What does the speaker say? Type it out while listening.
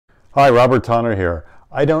Hi, Robert Tonner here.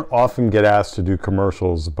 I don't often get asked to do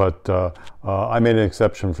commercials, but I made an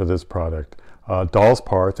exception for this product. Doll's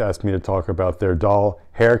Parts asked me to talk about their doll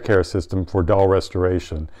hair care system for doll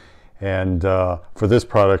restoration. And for this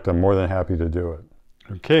product, I'm more than happy to do it.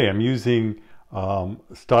 Okay, I'm using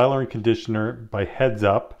Styler and Conditioner by Heads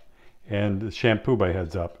Up and shampoo by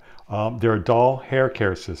Heads Up. They're a doll hair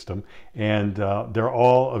care system, and they're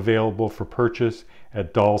all available for purchase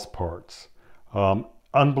at Doll's Parts.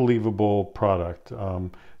 Unbelievable product.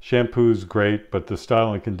 Shampoo's great, but the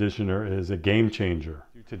Styler and Conditioner is a game changer.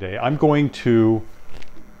 Today I'm going to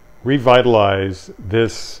revitalize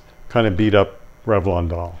this kind of beat up Revlon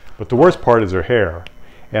doll. But the worst part is her hair.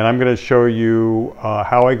 And I'm going to show you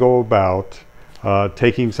how I go about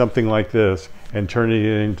taking something like this and turning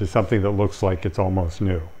it into something that looks like it's almost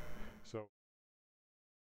new. So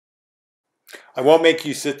I won't make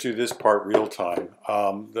you sit through this part real time.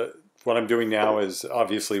 What I'm doing now is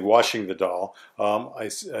obviously washing the doll. I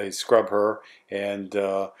scrub her, and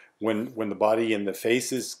when the body and the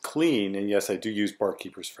face is clean, and yes, I do use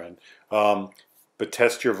Barkeeper's Friend, but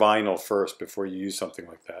test your vinyl first before you use something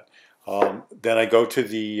like that. Then I go to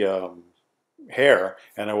the hair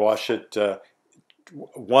and I wash it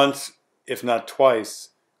once, if not twice,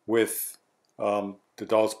 with the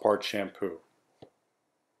Doll's Parts shampoo.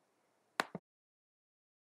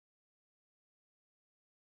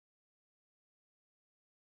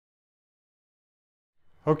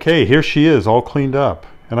 Okay, here she is, all cleaned up,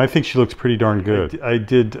 and I think she looks pretty darn good. I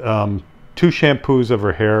did 2 shampoos of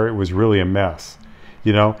her hair. It was really a mess,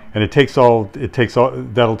 you know, and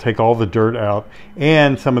that'll take all the dirt out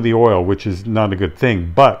and some of the oil, which is not a good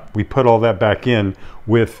thing. But we put all that back in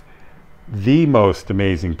with the most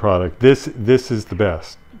amazing product. This is the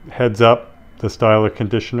best. Heads Up, the Styler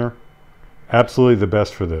Conditioner, absolutely the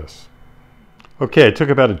best for this. Okay, I took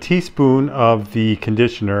about a teaspoon of the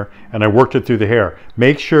conditioner and I worked it through the hair.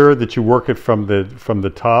 Make sure that you work it from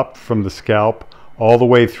the top, from the scalp, all the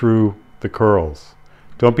way through the curls.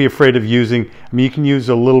 Don't be afraid of using, I mean, you can use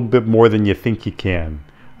a little bit more than you think you can.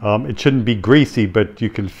 It shouldn't be greasy, but you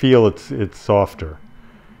can feel it's softer.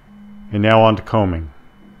 And now on to combing.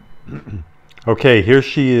 Okay, here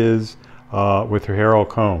she is with her hair all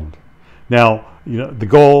combed. Now, you know, the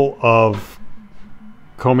goal of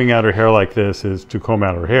combing out her hair like this is to comb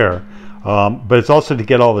out her hair, but it's also to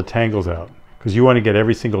get all the tangles out, because you want to get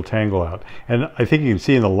every single tangle out. And I think you can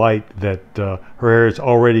see in the light that her hair has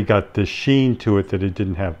already got this sheen to it that it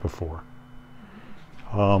didn't have before.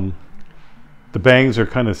 The bangs are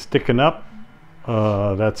kind of sticking up.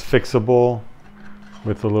 That's fixable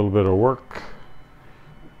with a little bit of work.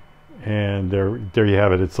 And there you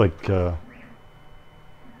have it. It's like, so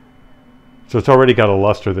it's already got a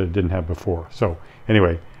luster that it didn't have before. So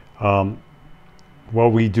anyway,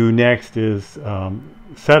 what we do next is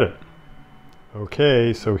set it.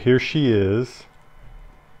 Okay, so here she is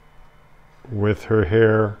with her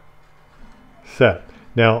hair set.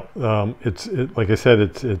 Now, like I said,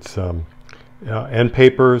 it's end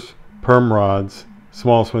papers, perm rods,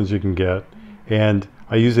 smallest ones you can get, and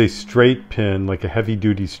I use a straight pin, like a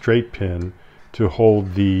heavy-duty straight pin, to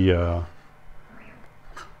hold the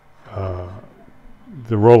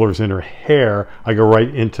rollers in her hair. I go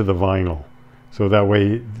right into the vinyl, so that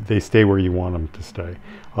way they stay where you want them to stay.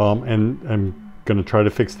 And I'm going to try to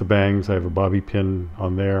fix the bangs. I have a bobby pin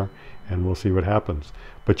on there, and we'll see what happens.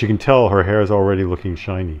 But you can tell her hair is already looking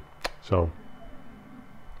shiny. So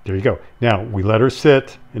there you go. Now we let her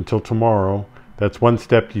sit until tomorrow. That's one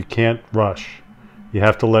step you can't rush. You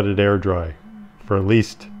have to let it air dry for at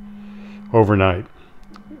least overnight,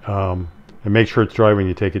 and make sure it's dry when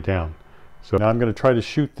you take it down. So now I'm going to try to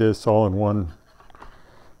shoot this all in one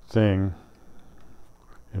thing,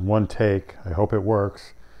 in one take. I hope it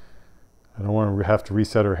works. I don't want to have to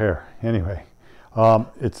reset her hair. Anyway,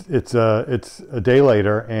 it's a day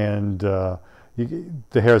later, and the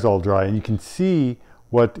hair's all dry, and you can see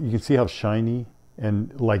how shiny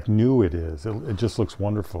and like new it is. It just looks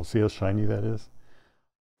wonderful. See how shiny that is?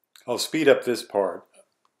 I'll speed up this part.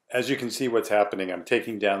 As you can see what's happening, I'm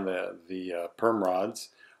taking down the perm rods,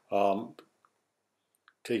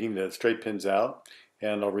 taking the straight pins out,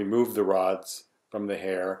 and I'll remove the rods from the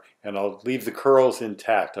hair, and I'll leave the curls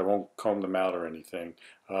intact. I won't comb them out or anything.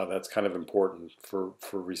 That's kind of important for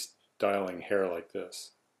restyling hair like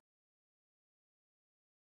this.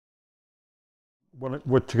 What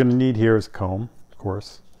you're going to need here is a comb, of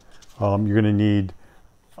course. You're going to need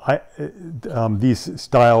these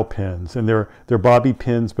style pins, and they're bobby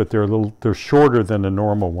pins, but they're shorter than a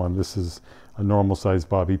normal one. This is a normal size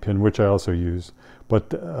bobby pin, which I also use, but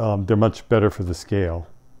they're much better for the scale.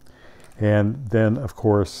 And then, of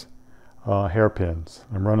course, hairpins.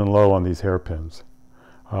 I'm running low on these hairpins.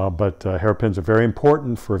 But hairpins are very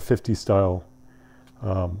important for a 50s style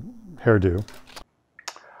hairdo.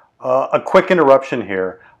 A quick interruption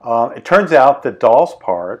here. It turns out that Doll's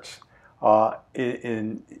Parts,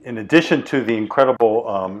 in addition to the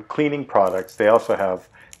incredible cleaning products, they also have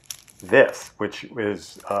this, which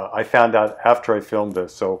is, I found out after I filmed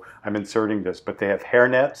this, so I'm inserting this, but they have hair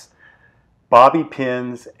nets, bobby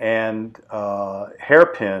pins, and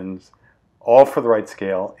hairpins, all for the right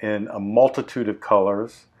scale in a multitude of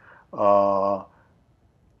colors.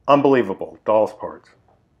 Unbelievable, Doll's Parts.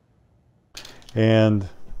 And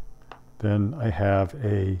then I have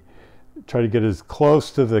try to get as close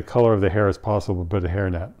to the color of the hair as possible, but a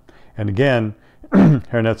hairnet. And again,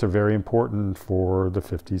 hairnets are very important for the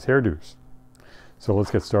 50s hairdos. So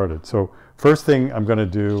let's get started. So first thing I'm going to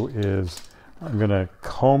do is I'm going to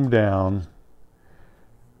comb down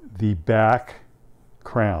the back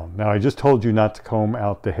crown. Now I just told you not to comb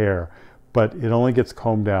out the hair, but it only gets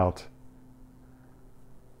combed out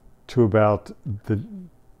to about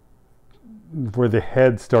where the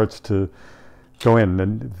head starts to go in.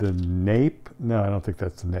 The nape? No, I don't think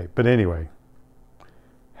that's the nape. But anyway,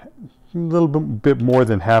 a little bit more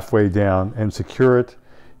than halfway down, and secure it.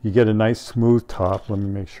 You get a nice smooth top. Let me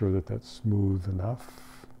make sure that that's smooth enough.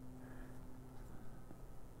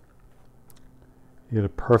 You get a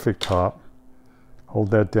perfect top.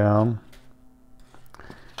 Hold that down.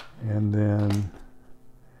 And then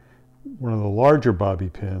one of the larger bobby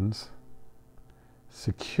pins,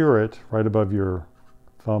 secure it right above your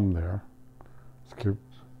thumb there. Secure,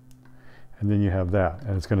 and then you have that,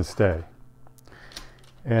 and it's going to stay.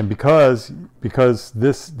 And because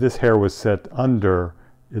this hair was set under,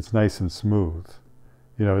 it's nice and smooth.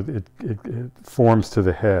 You know, it forms to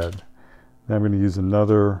the head. Now I'm going to use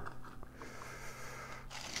another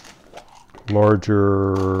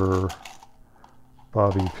larger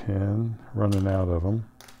bobby pin, running out of them.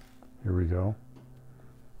 Here we go.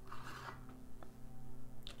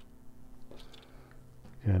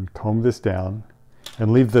 And comb this down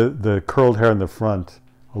and leave the curled hair in the front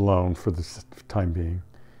alone for the time being.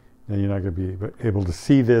 Now you're not going to be able to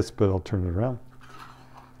see this, but I'll turn it around.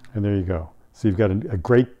 And there you go. So you've got a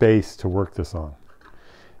great base to work this on.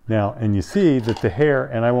 Now, and you see that the hair,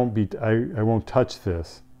 and I won't touch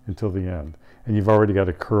this until the end. And you've already got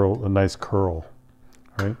a nice curl,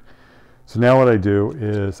 right? So now what I do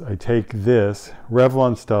is I take this,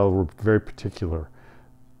 Revlon style, we're very particular.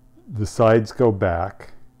 The sides go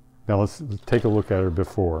back. Now let's take a look at her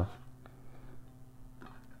before.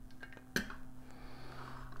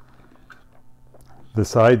 The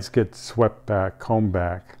sides get swept back, combed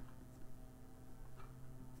back.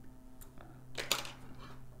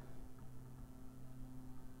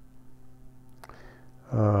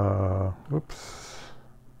 Whoops.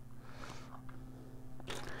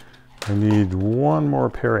 I need one more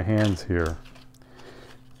pair of hands here.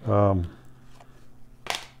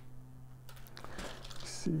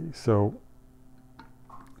 See, so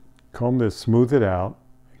comb this, smooth it out,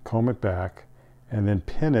 comb it back, and then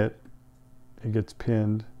pin it. It gets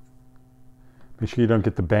pinned. Make sure you don't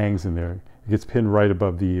get the bangs in there. It gets pinned right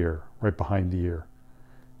above the ear, right behind the ear,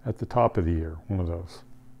 at the top of the ear, one of those.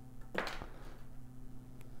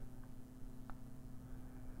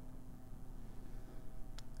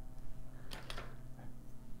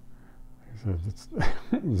 So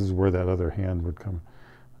this is where that other hand would come,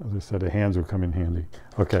 other set of hands would come in handy.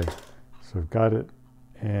 Okay, so I've got it,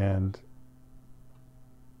 and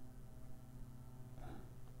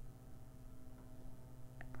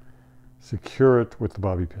secure it with the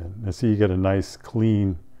bobby pin. Now see, you get a nice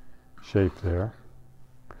clean shape there.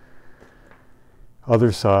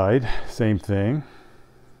 Other side, same thing.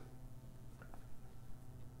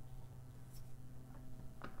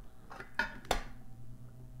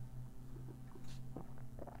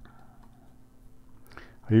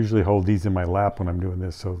 I usually hold these in my lap when I'm doing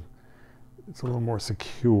this, so it's a little more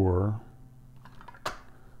secure. I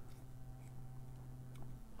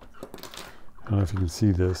don't know if you can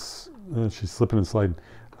see this. She's slipping and sliding.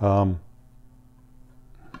 I'm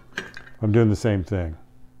doing the same thing.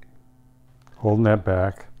 Holding that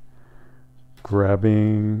back,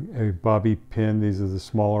 grabbing a bobby pin. These are the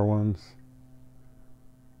smaller ones.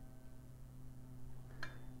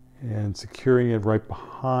 And securing it right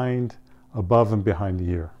behind, above and behind the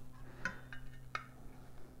ear.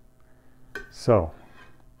 So,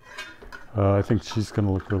 I think she's going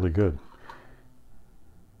to look really good.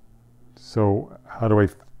 So,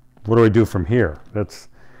 what do I do from here?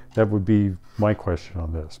 That would be my question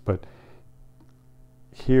on this. But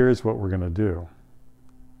here's what we're going to do.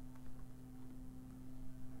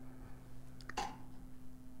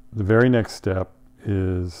 the very next step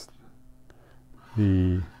is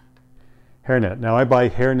the hairnet. Now I buy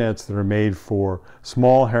hairnets that are made for,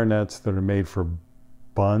 small hairnets that are made for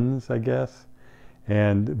buns, I guess.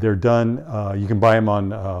 And they're done, you can buy them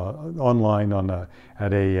on online on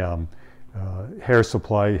at a hair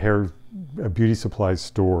supply, beauty supply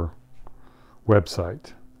store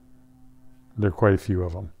website. There are quite a few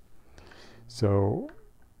of them. So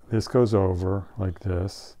this goes over like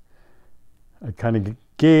this. I kind of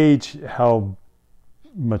gauge how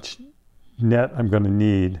much net I'm going to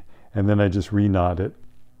need, and then I just re-knot it.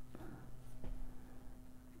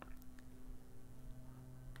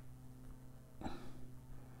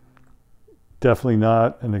 Definitely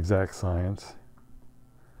not an exact science.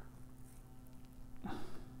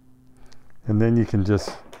 And then you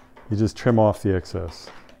just trim off the excess.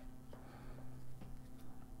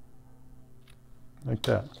 Like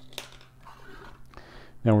that.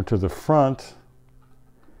 Now we're to the front.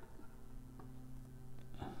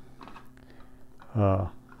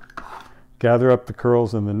 Gather up the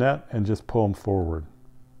curls in the net and just pull them forward.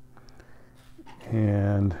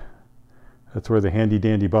 And that's where the handy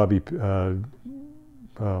dandy bobby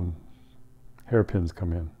hairpins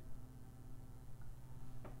come in.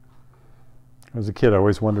 As a kid, I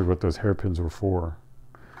always wondered what those hairpins were for,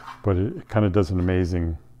 but it kind of does an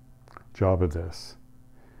amazing job of this.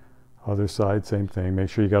 Other side, same thing. Make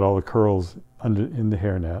sure you got all the curls in the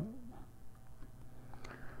hairnet.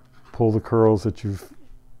 Pull the curls that you've,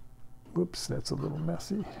 whoops, that's a little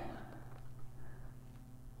messy.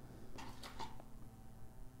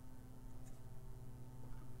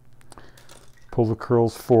 Pull the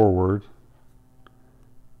curls forward.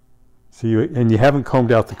 See, and you haven't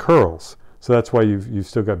combed out the curls, so that's why you've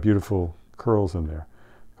still got beautiful curls in there.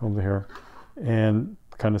 Comb the hair and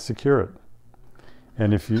kind of secure it.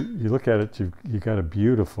 And if you look at it, you got a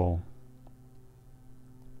beautiful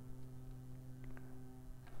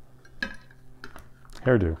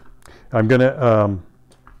hairdo. I'm going to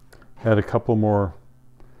add a couple more.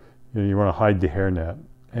 You want to hide the hairnet,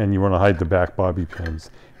 and you want to hide the back bobby pins.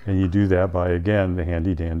 And you do that by, again, the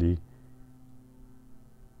handy dandy.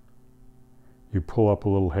 You pull up a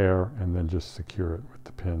little hair and then just secure it with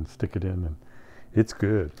the pin. Stick it in, and it's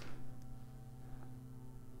good.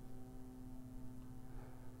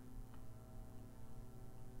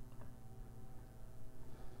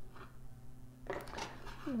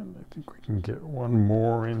 And I think we can get one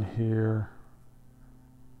more in here.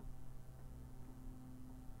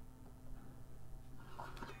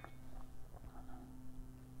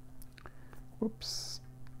 Whoops.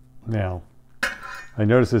 Now, I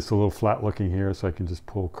notice it's a little flat looking here, so I can just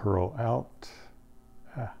pull curl out.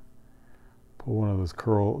 Pull one of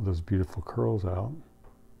those beautiful curls out.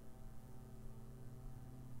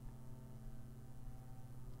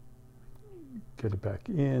 Get it back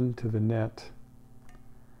into the net.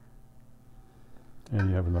 And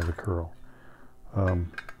you have another curl. If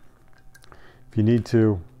you need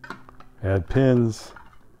to, add pins,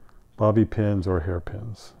 bobby pins or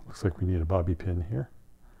hairpins. Looks like we need a bobby pin here.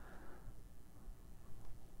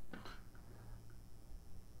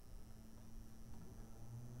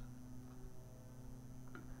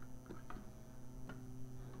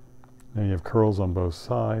 Now you have curls on both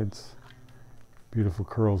sides. Beautiful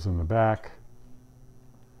curls in the back.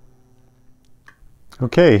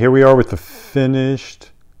 Okay, here we are with the finished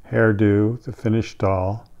hairdo, the finished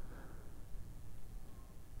doll.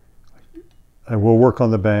 I will work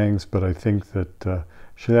on the bangs, but I think that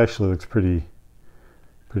she actually looks pretty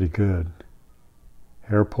good.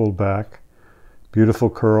 Hair pulled back, beautiful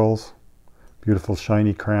curls, beautiful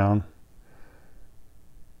shiny crown.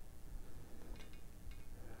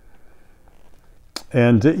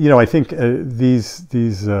 And you know, I think these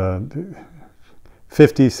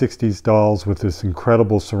 50s, 60s dolls with this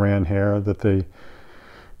incredible saran hair that they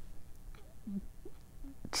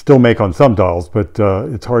still make on some dolls, but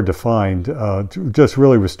it's hard to find, just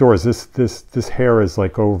really restores. This hair is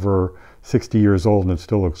like over 60 years old and it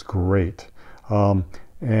still looks great. And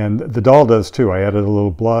the doll does too. I added a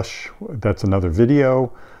little blush. That's another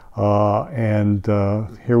video. And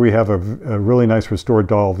here we have a really nice restored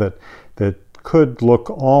doll that could look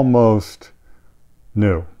almost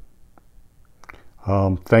new.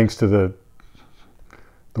 Thanks to the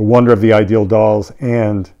wonder of the Ideal dolls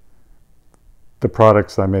and the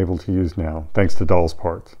products I'm able to use now, thanks to Dolls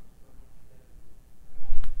Parts.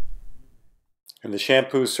 And the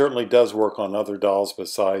shampoo certainly does work on other dolls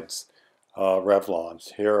besides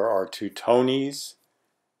Revlon's. Here are two Tonys,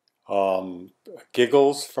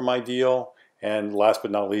 Giggles from Ideal, and last but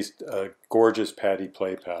not least, a gorgeous Patty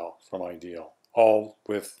Play Pal from Ideal, all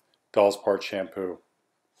with Dolls Parts shampoo.